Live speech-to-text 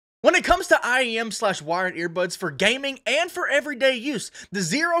When it comes to IEM/wired earbuds for gaming and for everyday use, the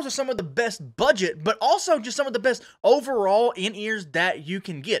Zeros are some of the best budget, but also just some of the best overall in-ears that you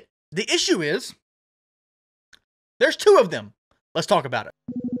can get. The issue is, there's two of them. Let's talk about it.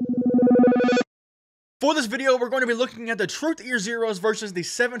 For this video, we're going to be looking at the Truthear Zeros versus the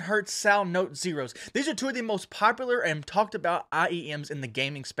 7Hz Salnote Zeros. These are two of the most popular and talked about IEMs in the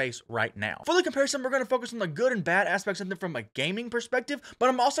gaming space right now. For the comparison, we're going to focus on the good and bad aspects of them from a gaming perspective, but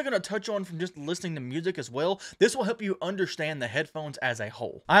I'm also going to touch on from just listening to music as well. This will help you understand the headphones as a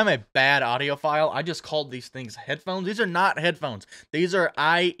whole. I'm a bad audiophile. I just called these things headphones. These are not headphones. These are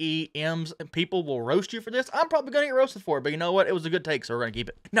IEMs. People will roast you for this. I'm probably going to get roasted for it, but you know what? It was a good take, so we're going to keep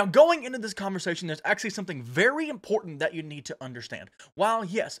it. Now, going into this conversation, there's actually something very important that you need to understand. While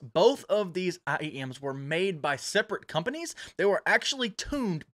yes, both of these IEMs were made by separate companies, they were actually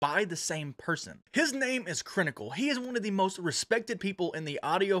tuned by the same person. His name is Crinacle. He is one of the most respected people in the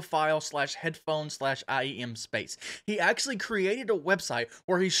audiophile/headphone/IEM space. He actually created a website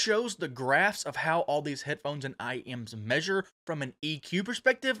where he shows the graphs of how all these headphones and IEMs measure from an EQ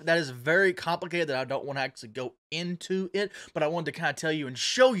perspective. That is very complicated that I don't want to actually go into it, but I wanted to kind of tell you and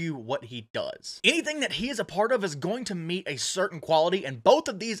show you what he does. Anything that he is a part of is going to meet a certain quality, and both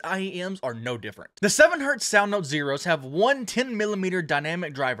of these IEMs are no different. The 7Hz Salnote Zeros have one 10mm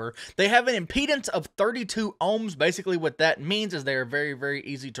dynamic driver. They have an impedance of 32 ohms. Basically what that means is they are very, very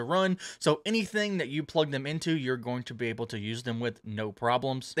easy to run, so anything that you plug them into, you're going to be able to use them with no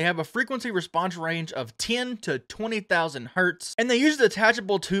problems. They have a frequency response range of 10 to 20,000 hertz, and they use the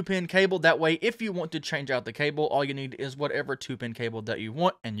detachable 2-pin cable. That way, if you want to change out the cable, all you need is whatever 2-pin cable that you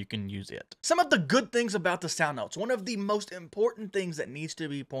want, and you can use it. Some of the good things about the Salnotes, one of the most important things that needs to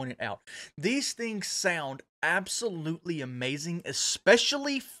be pointed out, these things sound absolutely amazing,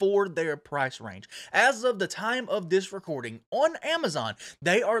 especially for their price range. As of the time of this recording on Amazon,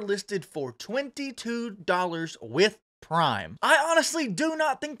 they are listed for $22 with Prime. I honestly do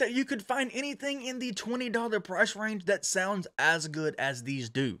not think that you could find anything in the $20 price range that sounds as good as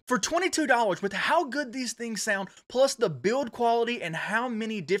these do. For $22, with how good these things sound, plus the build quality and how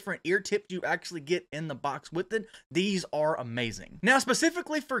many different ear tips you actually get in the box with it, these are amazing. Now,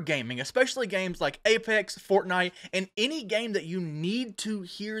 specifically for gaming, especially games like Apex, Fortnite, and any game that you need to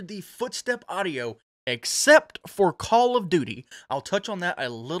hear the footstep audio, except for Call of Duty, I'll touch on that a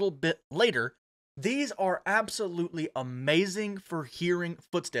little bit later. These are absolutely amazing for hearing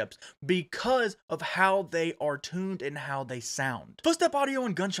footsteps because of how they are tuned and how they sound. Footstep audio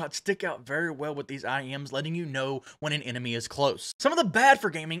and gunshots stick out very well with these IEMs, letting you know when an enemy is close. Some of the bad for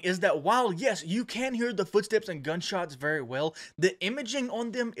gaming is that while yes, you can hear the footsteps and gunshots very well, the imaging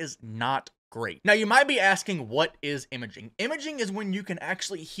on them is not great. Now, you might be asking, what is imaging? Imaging is when you can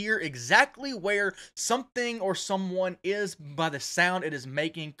actually hear exactly where something or someone is by the sound it is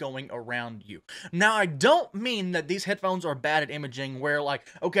making going around you. Now, I don't mean that these headphones are bad at imaging where like,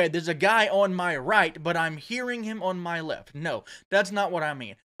 okay, there's a guy on my right, but I'm hearing him on my left. No, that's not what I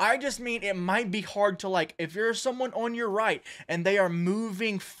mean. I just mean it might be hard to, like, if you're someone on your right and they are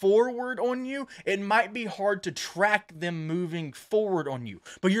moving forward on you, it might be hard to track them moving forward on you,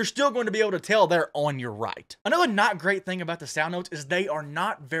 but you're still going to be able to tell they're on your right. Another not great thing about the Salnotes is they are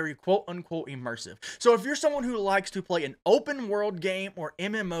not very quote-unquote immersive. So if you're someone who likes to play an open world game or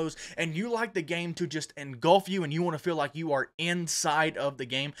MMOs and you like the game to just engulf you and you want to feel like you are inside of the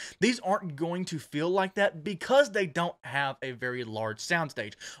game, these aren't going to feel like that because they don't have a very large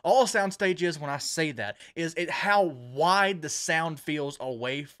soundstage. All soundstage is, when I say that, is how wide the sound feels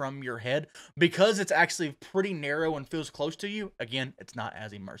away from your head. Because it's actually pretty narrow and feels close to you, again, it's not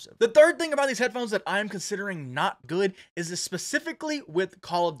as immersive. The third thing about these headphones that I'm considering not good is specifically with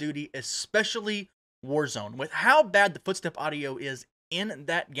Call of Duty, especially Warzone. With how bad the footstep audio is in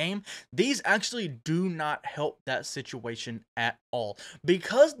that game, these actually do not help that situation at all,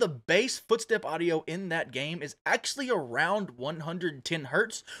 because the base footstep audio in that game is actually around 110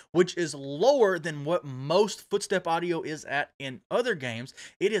 hertz, which is lower than what most footstep audio is at in other games.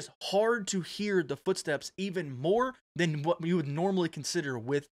 It is hard to hear the footsteps even more than what you would normally consider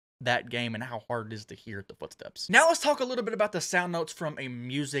with that game and how hard it is to hear the footsteps. Now let's talk a little bit about the Salnotes from a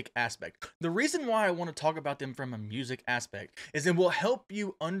music aspect. The reason why I want to talk about them from a music aspect is it will help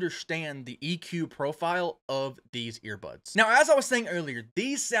you understand the EQ profile of these earbuds. Now, as I was saying earlier,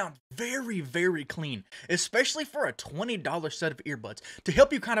 these sound very, very clean, especially for a $20 set of earbuds. To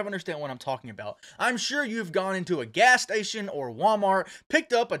help you kind of understand what I'm talking about, I'm sure you've gone into a gas station or Walmart,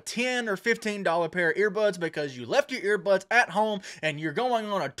 picked up a $10 or $15 pair of earbuds because you left your earbuds at home and you're going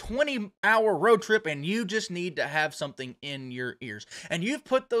on a 20-hour road trip and you just need to have something in your ears. And you've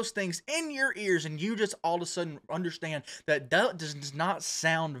put those things in your ears and you just all of a sudden understand that that does not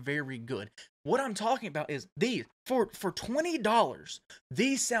sound very good. What I'm talking about is these. For $20,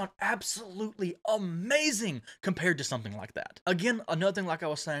 these sound absolutely amazing compared to something like that. Again, another thing like I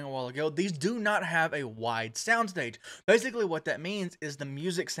was saying a while ago, these do not have a wide soundstage. Basically what that means is the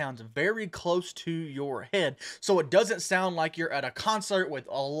music sounds very close to your head, so it doesn't sound like you're at a concert with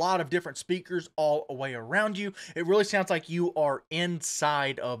a lot of different speakers all the way around you. It really sounds like you are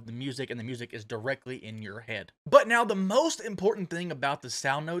inside of the music and the music is directly in your head. But now the most important thing about the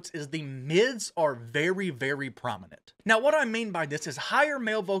sound notes is the mids are very, very prominent. Now what I mean by this is higher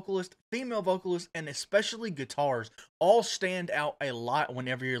male vocalists, female vocalists, and especially guitars all stand out a lot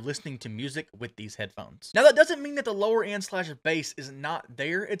whenever you're listening to music with these headphones. Now that doesn't mean that the lower end / bass is not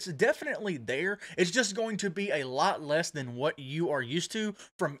there. It's definitely there. It's just going to be a lot less than what you are used to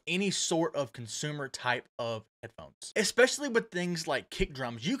from any sort of consumer type of headphones. Especially with things like kick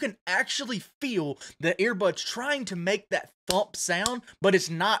drums, you can actually feel the earbuds trying to make that thump sound, but it's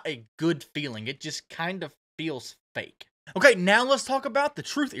not a good feeling. It just kind of feels fake. Okay, now let's talk about the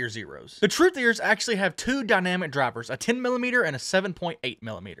Truthear Zeros. The Truthears actually have two dynamic drivers, a 10mm and a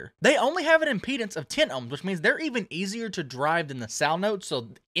 7.8mm. They only have an impedance of 10 ohms, which means they're even easier to drive than the Salnote,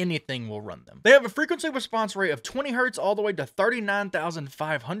 so anything will run them. They have a frequency response rate of 20 Hz all the way to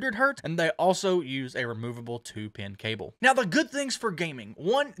 39,500 Hz, and they also use a removable 2-pin cable. Now, the good things for gaming.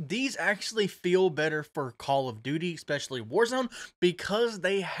 One, these actually feel better for Call of Duty, especially Warzone, because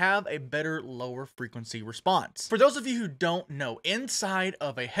they have a better lower frequency response. For those of you who don't know, inside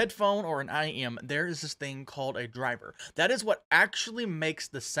of a headphone or an IEM, there is this thing called a driver. That is what actually makes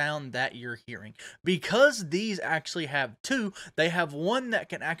the sound that you're hearing. Because these actually have two, they have one that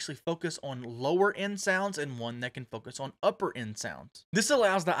can actually focus on lower end sounds and one that can focus on upper end sounds. This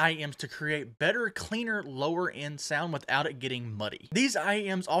allows the IEMs to create better, cleaner, lower end sound without it getting muddy. These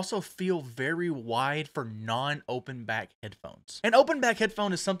IEMs also feel very wide for non-open back headphones. An open back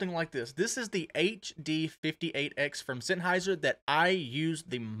headphone is something like this. This is the HD58X from Sennheiser that I use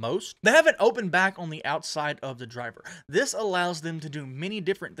the most. They have an open back on the outside of the driver. This allows them to do many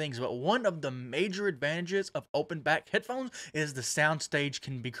different things, but one of the major advantages of open back headphones is the soundstage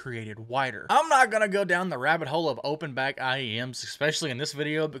can be created wider. I'm not gonna go down the rabbit hole of open back IEMs, especially in this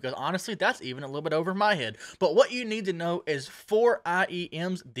video, because honestly, that's even a little bit over my head. But what you need to know is for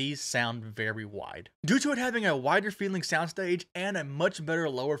IEMs, these sound very wide. Due to it having a wider feeling soundstage and a much better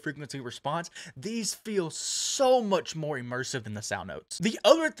lower frequency response, these feel so much more immersive than the Salnotes. The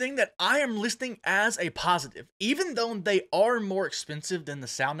other thing that I am listing as a positive, even though they are more expensive than the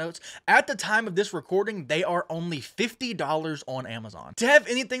Salnotes, at the time of this recording, they are only $50 on Amazon. To have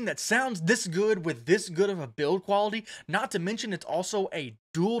anything that sounds this good with this good of a build quality, not to mention it's also a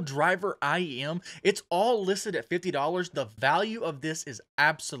dual driver IEM, it's all listed at $50. The value of this is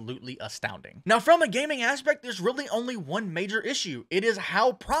absolutely astounding. Now, from a gaming aspect, there's really only one major issue. It is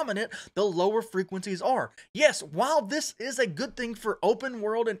how prominent the lower frequencies are. Yes, while this is a good thing for open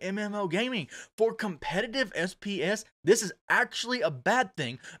world and MMO gaming, for competitive SPS, this is actually a bad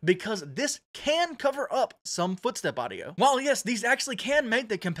thing because this can cover up some footstep audio. While yes, these actually can make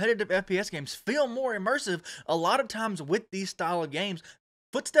the competitive FPS games feel more immersive, a lot of times with these style of games,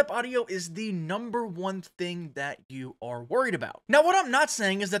 footstep audio is the #1 thing that you are worried about. Now, what I'm not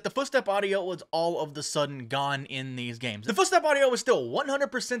saying is that the footstep audio is all of the sudden gone in these games. The footstep audio is still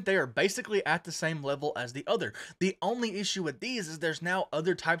 100% there, basically at the same level as the other. The only issue with these is there's now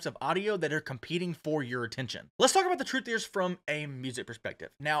other types of audio that are competing for your attention. Let's talk about the Truthears from a music perspective.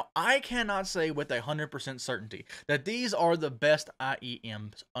 Now, I cannot say with 100% certainty that these are the best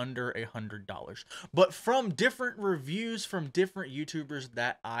IEMs under $100, but from different reviews from different YouTubers that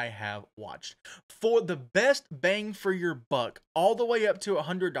I have watched, for the best bang for your buck, all the way up to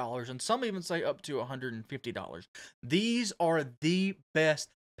 $100, and some even say up to $150, these are the best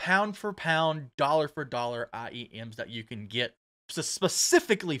pound for pound, dollar for dollar IEMs that you can get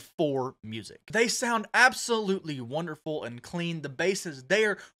specifically for music. They sound absolutely wonderful and clean. The bass is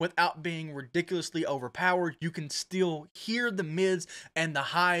there without being ridiculously overpowered. You can still hear the mids, and the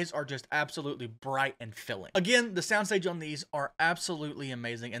highs are just absolutely bright and filling. Again, the soundstage on these are absolutely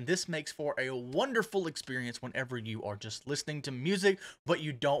amazing, and this makes for a wonderful experience whenever you are just listening to music, but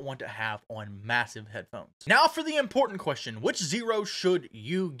you don't want to have on massive headphones. Now for the important question, which Zero should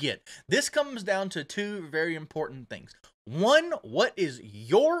you get? This comes down to two very important things. One, what is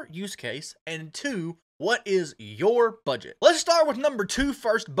your use case? And two, what is your budget? Let's start with number 2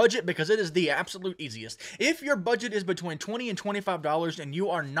 first, budget, because it is the absolute easiest. If your budget is between $20 and $25 and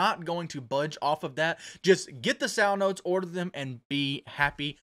you are not going to budge off of that, just get the Salnotes, order them, and be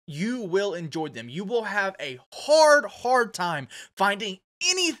happy. you will enjoy them. You will have a hard time finding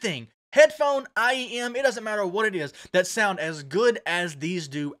anything, headphone, IEM, it doesn't matter what it is, that sound as good as these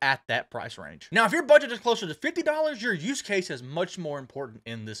do at that price range. Now, if your budget is closer to $50, your use case is much more important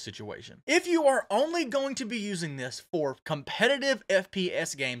in this situation. If you are only going to be using this for competitive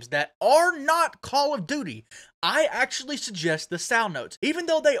FPS games that are not Call of Duty, I actually suggest the Salnote. Even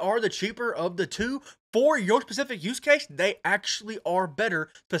though they are the cheaper of the two, for your specific use case, they actually are better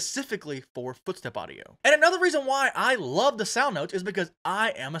specifically for footstep audio. And another reason why I love the Salnote is because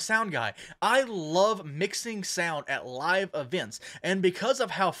I am a sound guy. I love mixing sound at live events, and because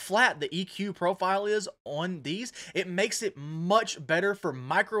of how flat the EQ profile is on these, it makes it much better for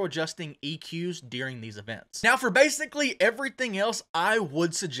micro adjusting EQs during these events. Now, for basically everything else, I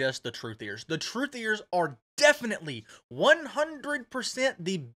would suggest the Truthears. The Truthears are definitely 100%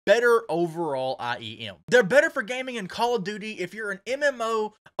 the better overall IEM. They're better for gaming in Call of Duty. If you're an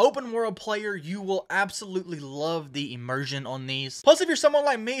MMO open world player, you will absolutely love the immersion on these. Plus, if you're someone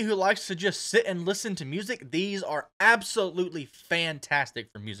like me who likes to just sit and listen to music, these are absolutely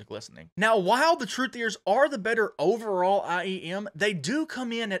fantastic for music listening. Now, while the Truthears are the better overall IEM, they do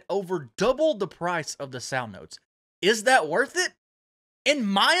come in at over double the price of the Salnotes. Is that worth it? In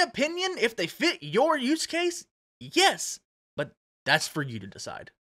my opinion, if they fit your use case, yes, but that's for you to decide.